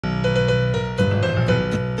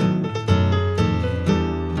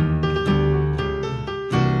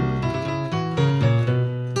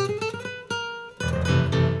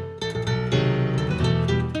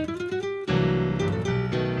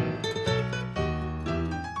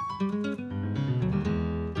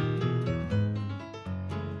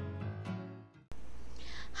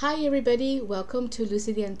Hi everybody, welcome to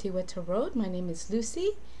Lucy the Antigua Tarot. My name is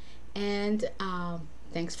Lucy and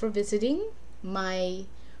thanks for visiting my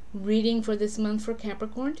reading for this month for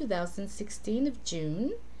Capricorn 2016 of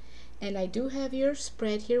June. And I do have your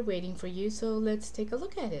spread here waiting for you, so let's take a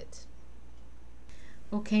look at it.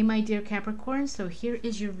 Okay, my dear Capricorn, so here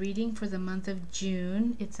is your reading for the month of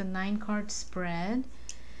June. It's a 9-card spread.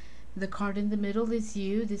 The card in the middle is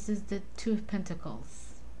you. This is the Two of Pentacles.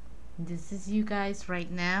 This is you guys right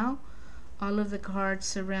now. All of the cards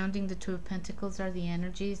surrounding the Two of Pentacles are the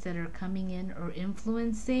energies that are coming in or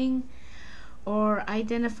influencing or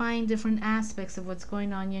identifying different aspects of what's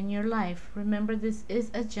going on in your life. Remember, this is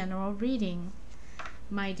a general reading,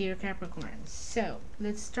 my dear Capricorn. So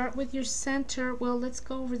let's start with your center. Well, let's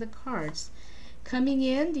go over the cards. Coming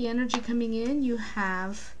in, the energy coming in, you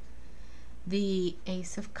have the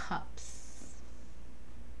Ace of Cups.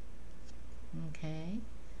 Okay.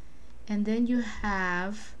 And then you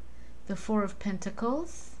have the Four of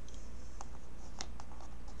Pentacles.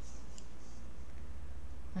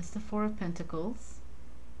 That's the Four of Pentacles.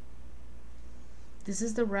 This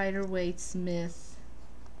is the Rider-Waite-Smith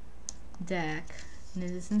deck, and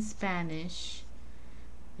it is in Spanish.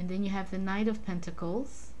 And then you have the Knight of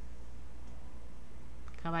Pentacles,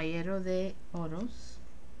 Caballero de Oros.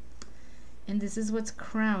 And this is what's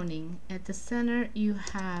crowning. At the center, you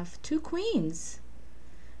have two queens.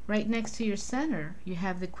 Right next to your center, you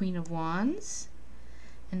have the Queen of Wands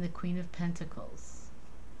and the Queen of Pentacles.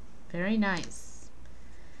 Very nice.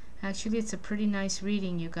 Actually, it's a pretty nice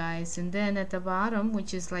reading, you guys. And then at the bottom,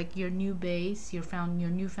 which is like your new base, your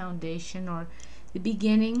new foundation, or the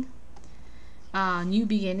beginning, new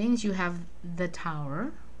beginnings, you have the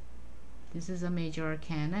Tower. This is a major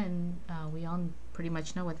arcana, and we all pretty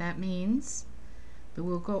much know what that means, but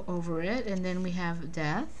we'll go over it. And then we have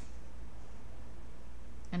Death,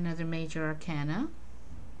 another major arcana,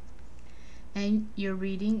 and your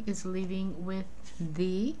reading is leaving with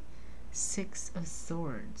the Six of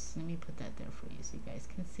Swords. Let me put that there for you so you guys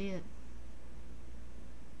can see it.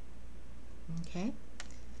 Okay,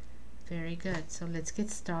 very good. So let's get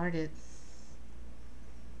started.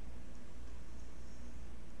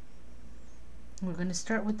 We're going to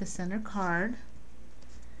start with the center card,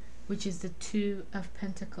 which is the Two of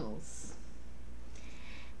Pentacles.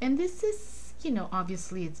 And this is, you know,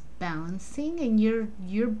 obviously it's balancing, and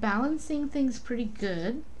you're balancing things pretty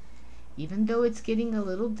good, even though it's getting a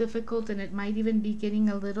little difficult, and it might even be getting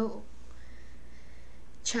a little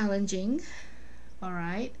challenging. All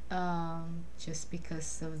right, just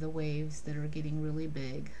because of the waves that are getting really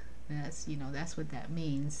big. That's, you know, that's what that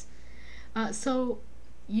means. So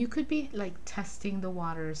you could be like testing the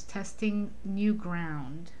waters, testing new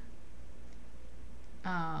ground.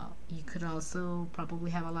 You could also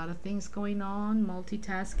probably have a lot of things going on,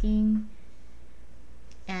 multitasking,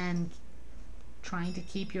 and trying to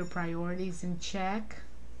keep your priorities in check.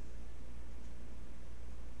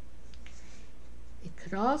 It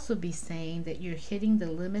could also be saying that you're hitting the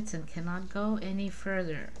limits and cannot go any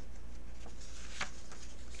further.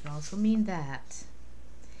 It could also mean that.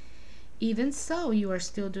 Even so, you are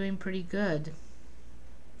still doing pretty good.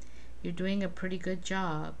 You're doing a pretty good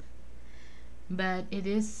job. But it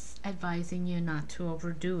is advising you not to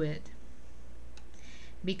overdo it,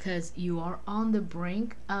 because you are on the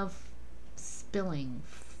brink of spilling,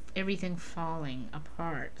 everything falling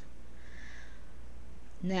apart.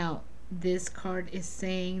 Now, this card is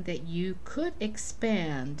saying that you could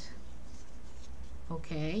expand.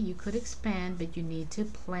 Okay, you could expand, but you need to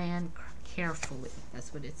plan carefully.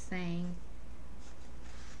 That's what it's saying.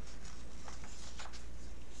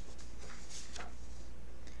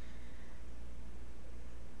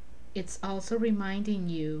 It's also reminding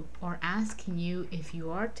you or asking you if you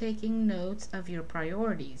are taking notes of your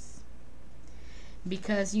priorities,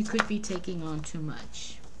 because you could be taking on too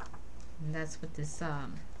much. And that's what this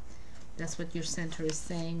that's what your center is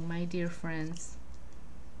saying, my dear friends.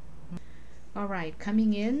 All right,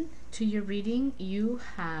 coming in to your reading, you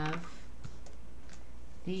have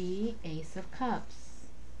the Ace of Cups.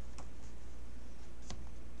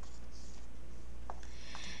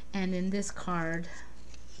 And in this card,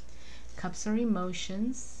 cups are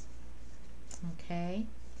emotions, okay,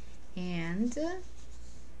 and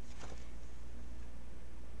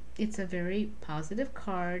it's a very positive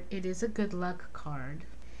card. It is a good luck card.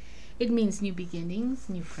 It means new beginnings,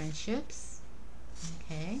 new friendships,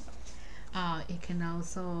 okay. It can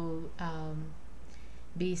also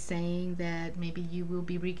be saying that maybe you will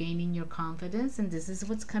be regaining your confidence, and this is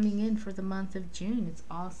what's coming in for the month of June. It's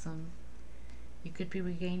awesome. You could be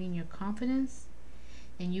regaining your confidence,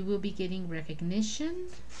 and you will be getting recognition.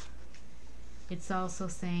 It's also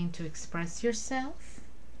saying to express yourself.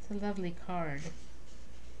 It's a lovely card.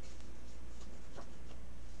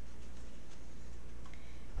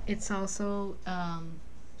 It's also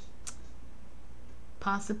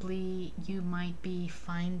possibly you might be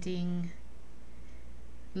finding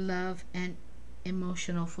love and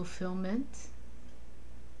emotional fulfillment.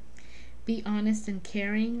 Be honest and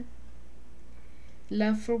caring.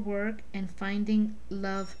 Love for work and finding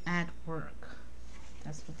love at work.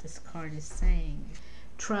 That's what this card is saying.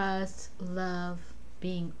 Trust, love,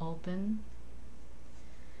 being open.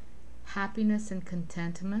 Happiness and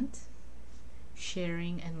contentment.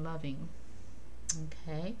 Sharing and loving.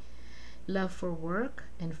 Okay. Love for work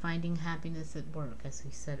and finding happiness at work, as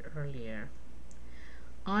we said earlier.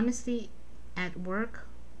 Honesty at work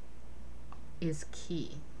is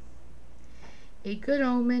key. A good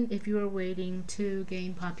omen if you are waiting to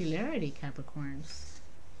gain popularity, Capricorns.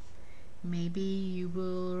 Maybe you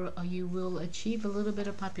will achieve a little bit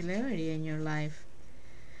of popularity in your life.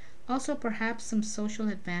 Also, perhaps some social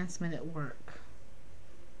advancement at work.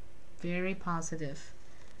 Very positive.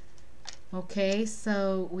 Okay,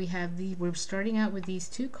 so we're starting out with these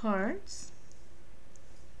two cards.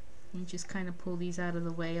 Let me just kind of pull these out of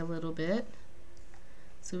the way a little bit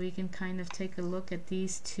so we can kind of take a look at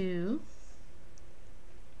these two.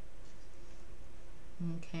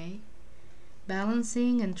 Okay.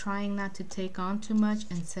 Balancing and trying not to take on too much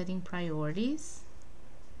and setting priorities.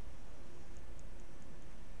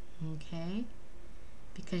 Okay.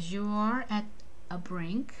 Because you are at a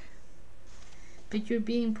brink, but you're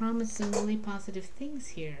being promised some really positive things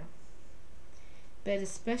here. But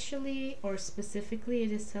especially or specifically,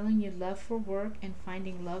 it is telling you love for work and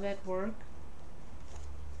finding love at work.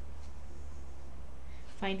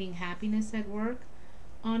 Finding happiness at work.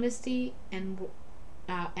 Honesty and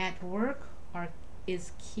at work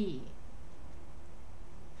is key.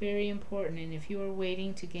 Very important. And if you are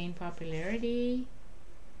waiting to gain popularity,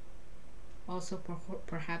 also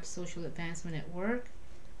perhaps social advancement at work,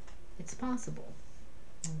 it's possible.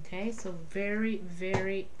 Okay, so very,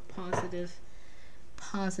 very positive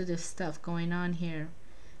stuff going on here,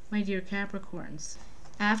 my dear Capricorns.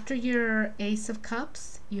 After your Ace of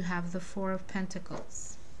Cups, you have the Four of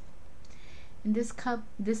Pentacles. And this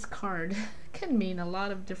card can mean a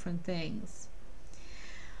lot of different things.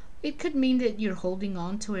 It could mean that you're holding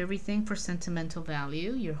on to everything for sentimental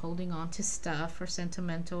value. You're holding on to stuff for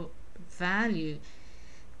sentimental value.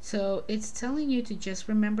 So it's telling you to just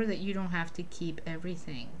remember that you don't have to keep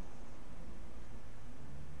everything.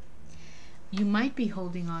 You might be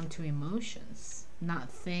holding on to emotions,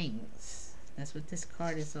 not things. That's what this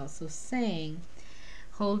card is also saying.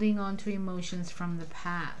 Holding on to emotions from the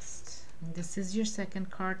past. And this is your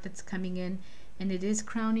second card that's coming in, and it is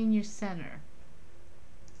crowning your center.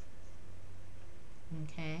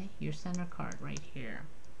 Okay, your center card right here.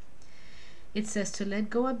 It says to let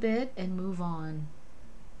go a bit and move on.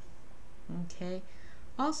 Okay.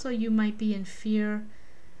 Also, you might be in fear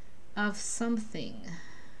of something.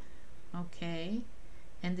 Okay.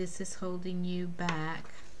 And this is holding you back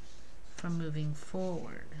from moving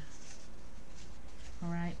forward. All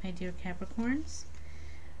right, my dear Capricorns.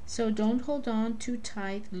 So don't hold on too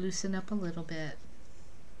tight. Loosen up a little bit.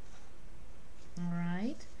 All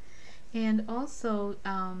right. And also,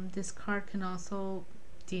 this card can also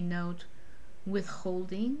denote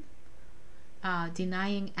withholding,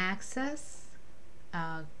 denying access,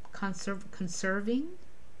 conserving,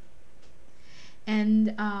 and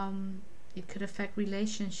it could affect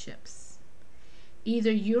relationships.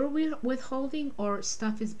 Either you're withholding or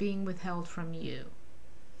stuff is being withheld from you.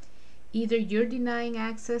 Either you're denying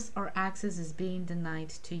access or access is being denied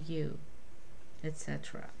to you,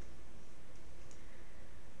 etc.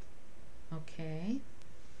 Okay.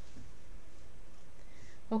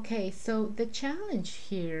 Okay, so the challenge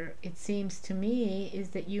here, it seems to me, is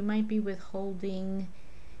that you might be withholding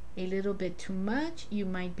a little bit too much. You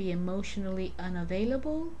might be emotionally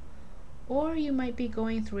unavailable, or you might be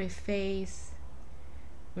going through a phase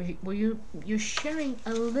where you're sharing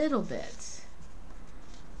a little bit,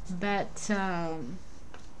 but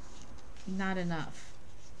not enough.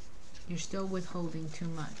 You're still withholding too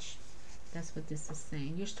much. That's what this is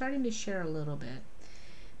saying. You're starting to share a little bit,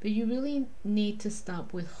 but you really need to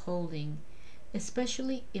stop withholding,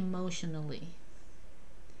 especially emotionally,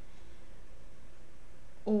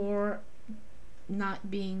 or not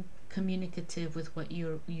being communicative with what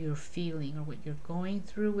you're feeling or what you're going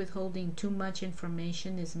through. Withholding too much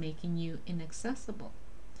information is making you inaccessible.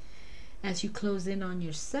 As you close in on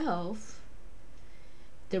yourself,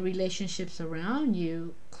 the relationships around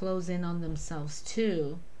you close in on themselves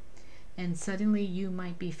too, and suddenly you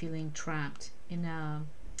might be feeling trapped in a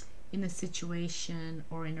situation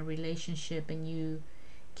or in a relationship, and you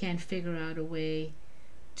can't figure out a way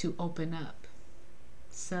to open up.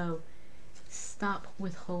 So stop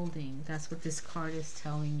withholding. That's what this card is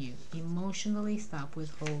telling you. Emotionally, stop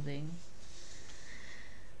withholding.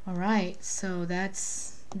 All right, so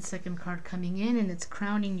that's the second card coming in, and it's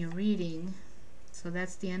crowning your reading. So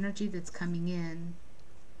that's the energy that's coming in.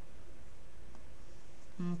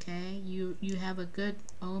 Okay, you have a good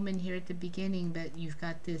omen here at the beginning, but you've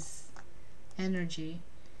got this energy,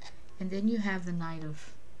 and then you have the Knight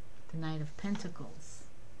of Pentacles.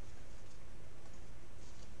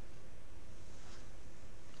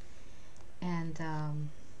 And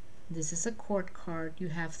this is a court card. You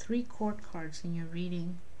have 3 court cards in your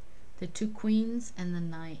reading: the 2 queens and the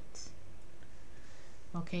Knight.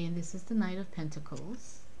 Okay, and this is the Knight of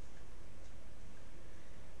Pentacles.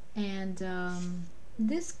 And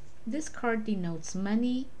this card denotes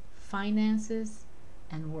money, finances,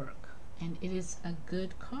 and work. And it is a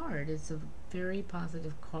good card. It's a very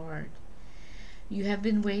positive card. You have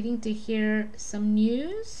been waiting to hear some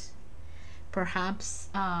news, perhaps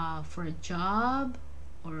for a job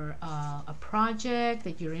or a project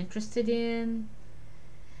that you're interested in.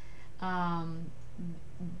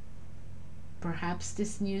 Perhaps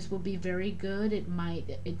this news will be very good. It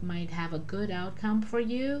might have a good outcome for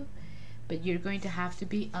you, but you're going to have to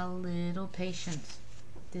be a little patient.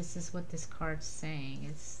 This is what this card's saying.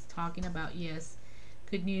 It's talking about, yes,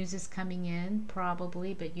 good news is coming in,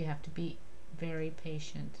 probably, but you have to be very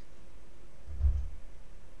patient.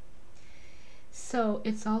 So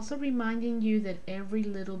it's also reminding you that every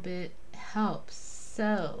little bit helps.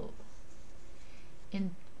 So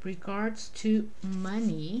in regards to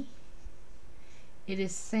money, it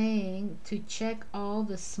is saying to check all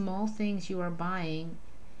the small things you are buying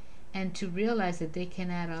and to realize that they can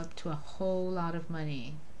add up to a whole lot of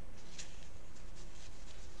money.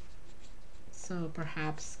 So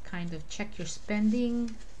perhaps kind of check your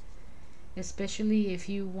spending, especially if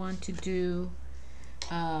you want to do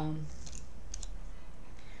a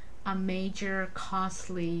major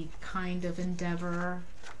costly kind of endeavor,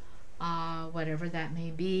 whatever that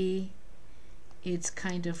may be. It's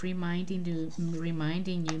kind of reminding you,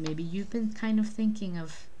 maybe you've been kind of thinking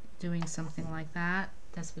of doing something like that.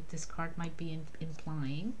 That's what this card might be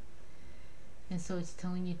implying. And so it's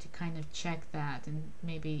telling you to kind of check that and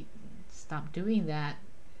maybe stop doing that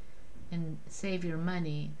and save your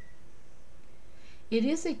money. It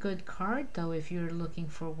is a good card though if you're looking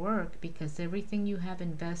for work, because everything you have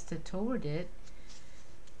invested toward it,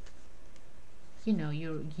 you know,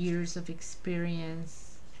 your years of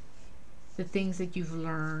experience, the things that you've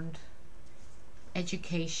learned,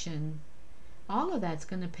 education, all of that's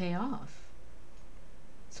going to pay off.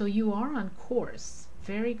 So you are on course.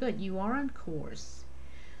 Very good. You are on course.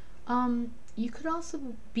 You could also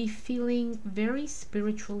be feeling very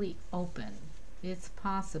spiritually open. It's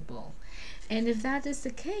possible. And if that is the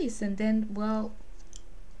case, and then, well,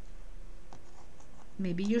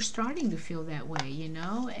 maybe you're starting to feel that way, you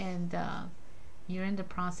know, and you're in the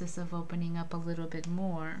process of opening up a little bit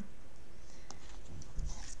more.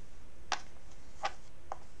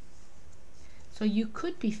 So you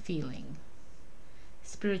could be feeling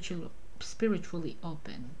spiritually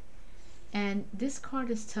open. And this card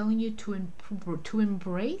is telling you to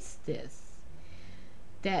embrace this.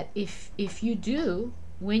 That if you do,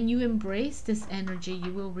 when you embrace this energy,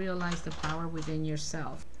 you will realize the power within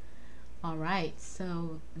yourself. All right,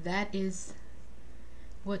 so that is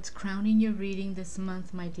what's crowning your reading this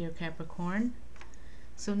month, my dear Capricorn.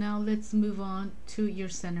 So now let's move on to your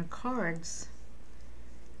center cards.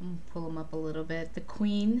 Pull them up a little bit. The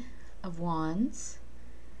Queen of Wands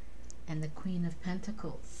and the Queen of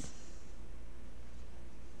Pentacles.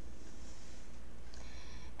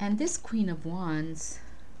 And this Queen of Wands,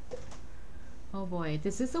 oh boy,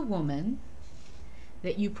 this is a woman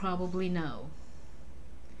that you probably know.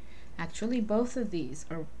 Actually, both of these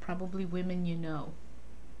are probably women you know.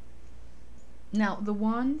 Now, the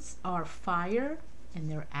wands are fire and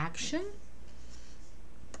their action.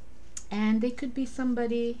 And they could be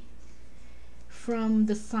somebody from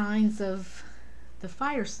the signs of the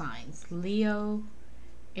fire signs, Leo,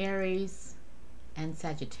 Aries, and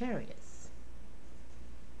Sagittarius.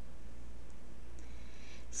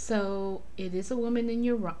 So it is a woman in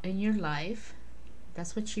your life.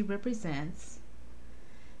 That's what she represents.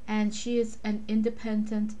 And she is an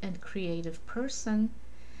independent and creative person.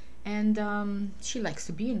 And she likes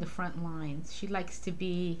to be in the front lines. She likes to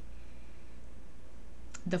be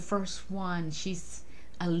the first one. She's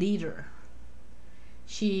a leader.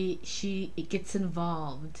 She gets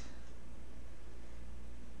involved.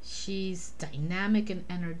 She's dynamic and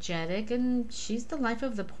energetic, and she's the life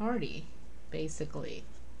of the party, basically.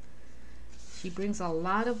 She brings a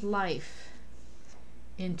lot of life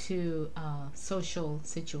into social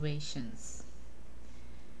situations.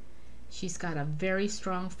 She's got a very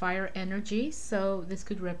strong fire energy, so this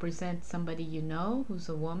could represent somebody you know who's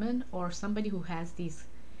a woman, or somebody who has these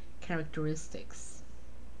characteristics.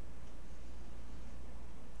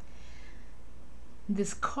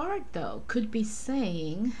 This card, though, could be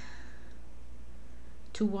saying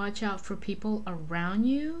to watch out for people around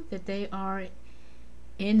you, that they are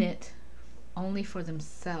in it only for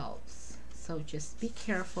themselves. So just be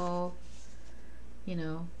careful, you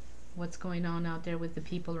know, what's going on out there with the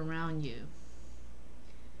people around you.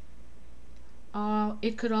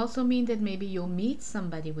 It could also mean that maybe you'll meet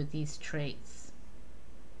somebody with these traits.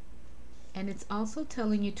 And it's also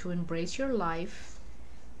telling you to embrace your life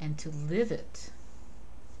and to live it.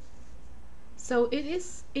 So it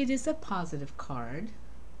is a positive card.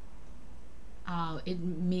 It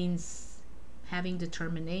means having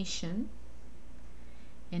determination,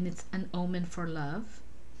 and it's an omen for love.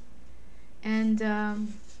 And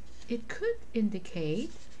it could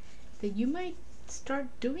indicate that you might start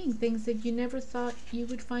doing things that you never thought you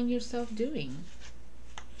would find yourself doing.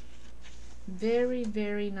 Very,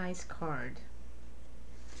 very nice card.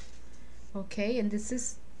 Okay, and this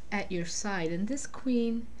is at your side. And this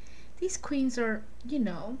queen, these queens are, you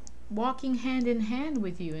know, walking hand in hand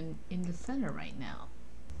with you in the center right now.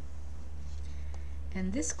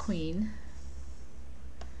 And this queen,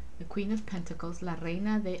 the Queen of Pentacles, La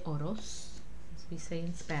Reina de Oros, as we say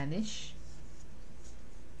in Spanish,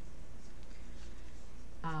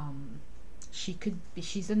 she could be,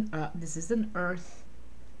 this is an earth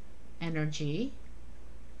energy,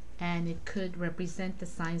 and it could represent the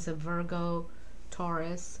signs of Virgo,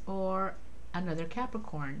 Taurus, or another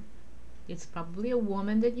Capricorn. It's probably a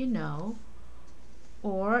woman that you know,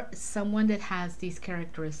 or someone that has these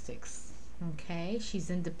characteristics. Okay, she's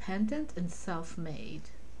independent and self-made.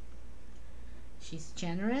 She's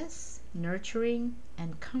generous, nurturing,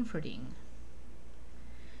 and comforting.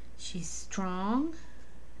 She's strong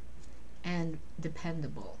and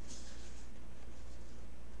dependable.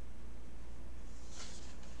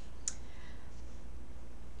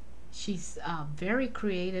 She's very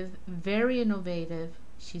creative, very innovative.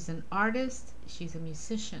 She's an artist, she's a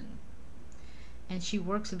musician, and she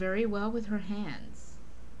works very well with her hands.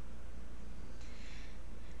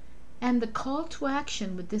 And the call to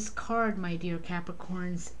action with this card, my dear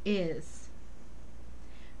Capricorns, is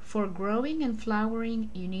for growing and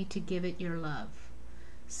flowering, you need to give it your love.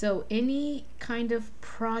 So any kind of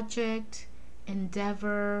project,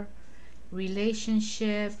 endeavor,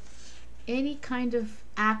 relationship, any kind of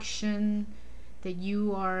action that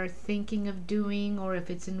you are thinking of doing, or if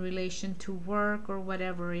it's in relation to work or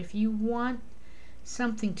whatever, if you want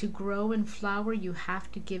something to grow and flower, you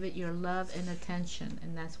have to give it your love and attention.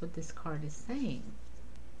 And that's what this card is saying.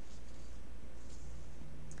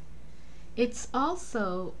 It's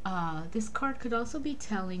also, this card could also be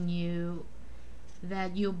telling you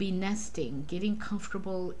that you'll be nesting, getting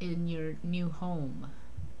comfortable in your new home.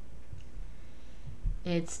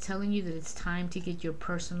 It's telling you that it's time to get your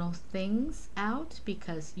personal things out,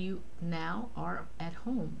 because you now are at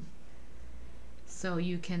home. So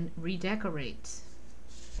you can redecorate.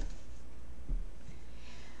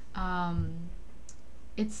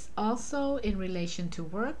 It's also in relation to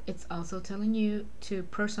work. It's also telling you to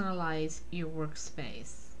personalize your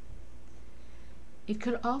workspace. It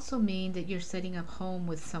could also mean that you're setting up home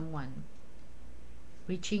with someone,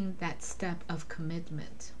 reaching that step of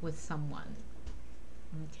commitment with someone.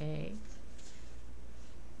 Okay.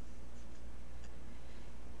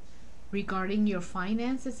 Regarding your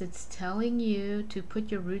finances, it's telling you to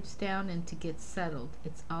put your roots down and to get settled.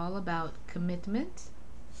 It's all about commitment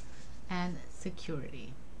and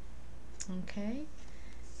security. Okay.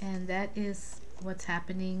 And that is what's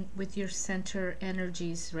happening with your center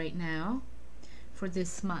energies right now for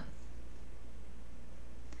this month.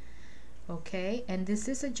 Okay, and this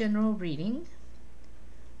is a general reading,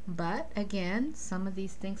 but again, some of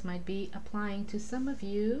these things might be applying to some of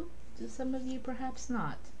you perhaps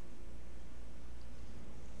not.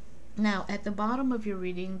 Now, at the bottom of your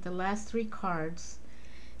reading, the last three cards,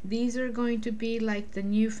 these are going to be like the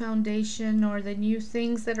new foundation, or the new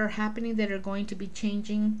things that are happening that are going to be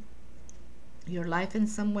changing your life in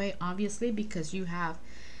some way, obviously, because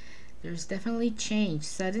there's definitely change,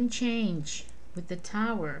 sudden change with the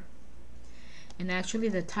Tower. And actually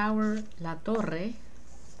the Tower, La Torre,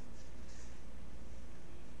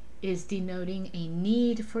 is denoting a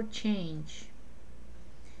need for change.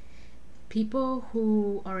 People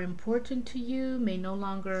who are important to you may no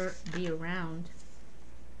longer be around.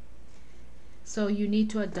 So you need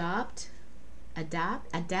to adapt,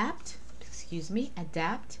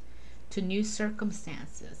 adapt to new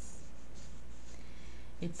circumstances.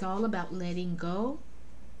 It's all about letting go.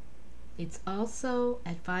 It's also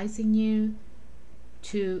advising you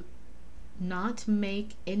to not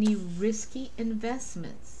make any risky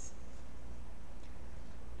investments.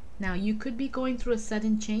 Now, you could be going through a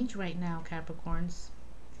sudden change right now, Capricorns.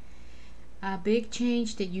 A big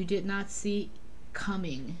change that you did not see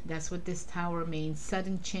coming. That's what this Tower means.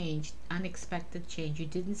 Sudden change, unexpected change. You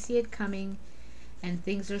didn't see it coming, and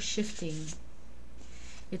things are shifting.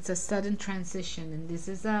 It's a sudden transition, and this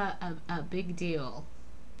is a big deal.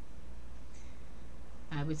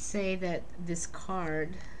 I would say that this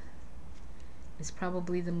card is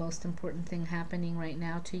probably the most important thing happening right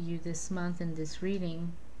now to you this month in this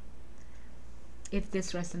reading, if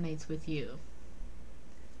this resonates with you.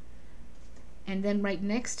 And then right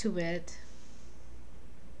next to it,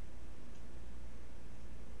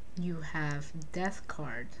 you have Death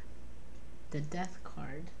card, the Death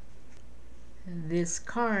card. This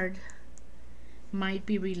card might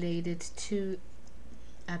be related to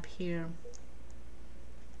up here,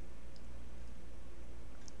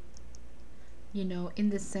 you know,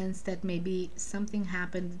 in the sense that maybe something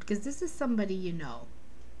happened, because this is somebody you know.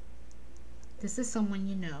 This is someone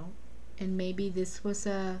you know, and maybe this was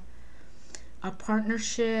a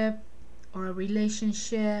partnership or a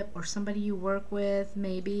relationship or somebody you work with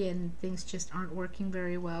maybe, and things just aren't working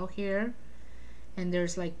very well here, and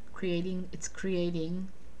there's like it's creating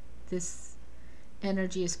this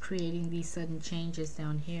energy is creating these sudden changes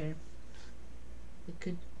down here. It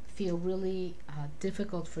could feel really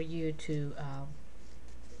difficult for you to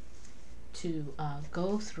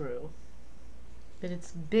go through, but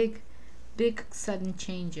it's big sudden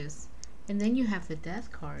changes. And then you have the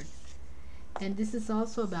Death card, and this is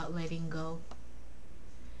also about letting go,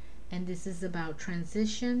 and this is about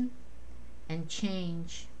transition and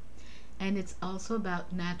change, and it's also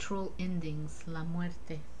about natural endings, la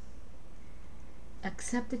muerte.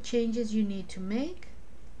 Accept the changes you need to make.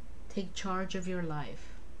 Take charge of your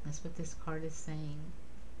life. That's what this card is saying.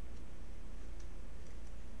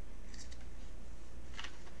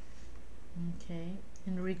 Okay,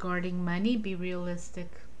 and regarding money, be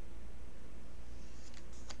realistic.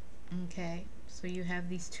 Okay, so you have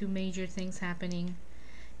these two major things happening,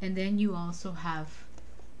 and then you also have,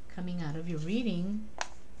 coming out of your reading,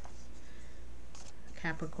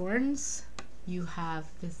 Capricorns, you have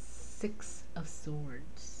the Six of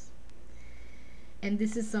Swords. And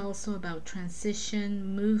this is also about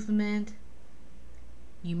transition, movement.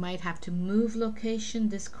 You might have to move location.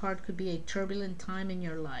 This card could be a turbulent time in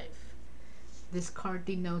your life. This card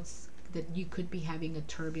denotes that you could be having a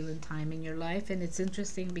turbulent time in your life, and it's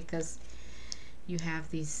interesting because you have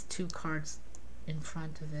these two cards in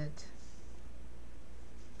front of it.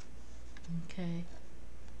 Okay.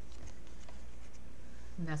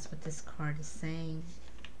 And that's what this card is saying.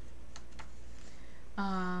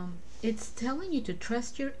 It's telling you to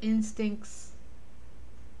trust your instincts,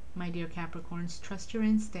 my dear Capricorns. Trust your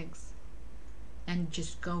instincts and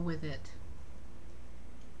just go with it,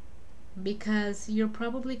 because you're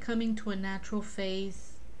probably coming to a natural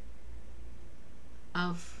phase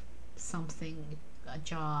of something, a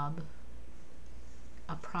job,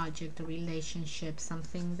 a project, a relationship,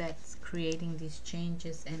 something that's creating these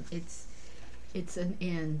changes, and it's an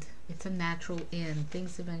end. It's a natural end.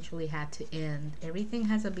 Things eventually had to end. Everything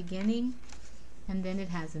has a beginning, and then it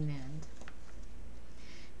has an end.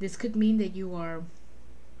 This could mean that you are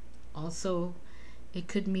also, it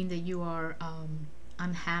could mean that you are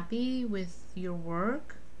unhappy with your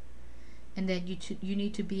work, and that you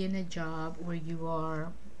need to be in a job where you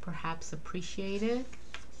are perhaps appreciated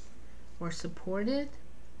or supported.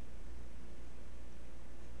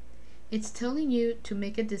 It's telling you to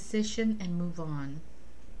make a decision and move on.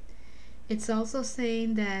 It's also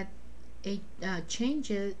saying that a change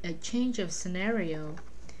of scenario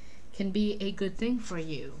can be a good thing for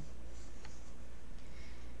you.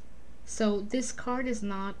 So this card is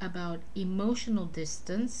not about emotional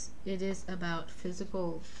distance, it is about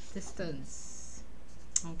physical distance.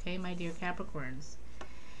 Okay, my dear Capricorns.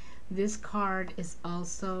 This card is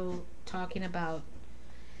also talking about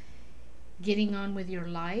getting on with your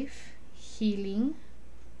life, healing,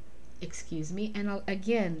 and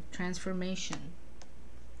again, transformation.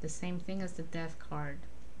 The same thing as the Death card.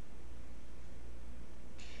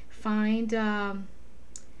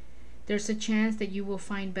 There's a chance that you will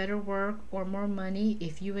find better work or more money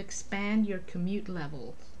if you expand your commute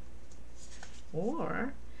level.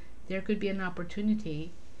 Or there could be an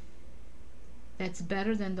opportunity that's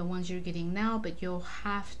better than the ones you're getting now, but you'll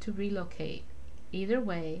have to relocate. Either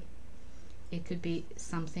way, it could be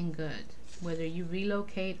something good. Whether you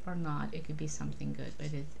relocate or not, it could be something good. But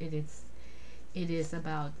it is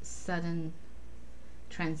about sudden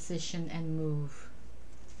transition and move.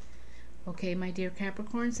 Okay, my dear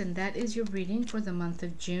Capricorns, and that is your reading for the month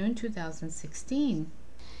of June 2016.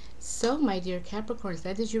 So, my dear Capricorns,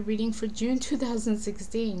 that is your reading for June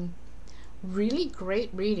 2016. Really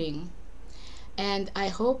great reading. And I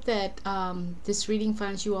hope that this reading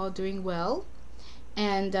finds you all doing well.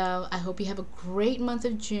 And I hope you have a great month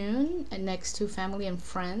of June and next to family and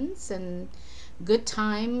friends and good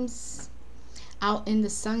times out in the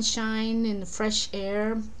sunshine, in the fresh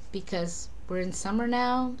air, because we're in summer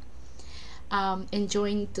now.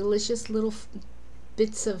 Enjoying delicious little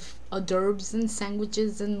bits of hors d'oeuvres and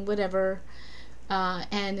sandwiches and whatever,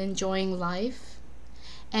 and enjoying life.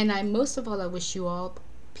 And most of all, I wish you all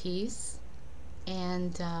peace,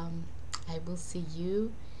 and I will see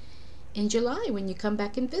you in July when you come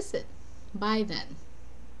back and visit. Bye then.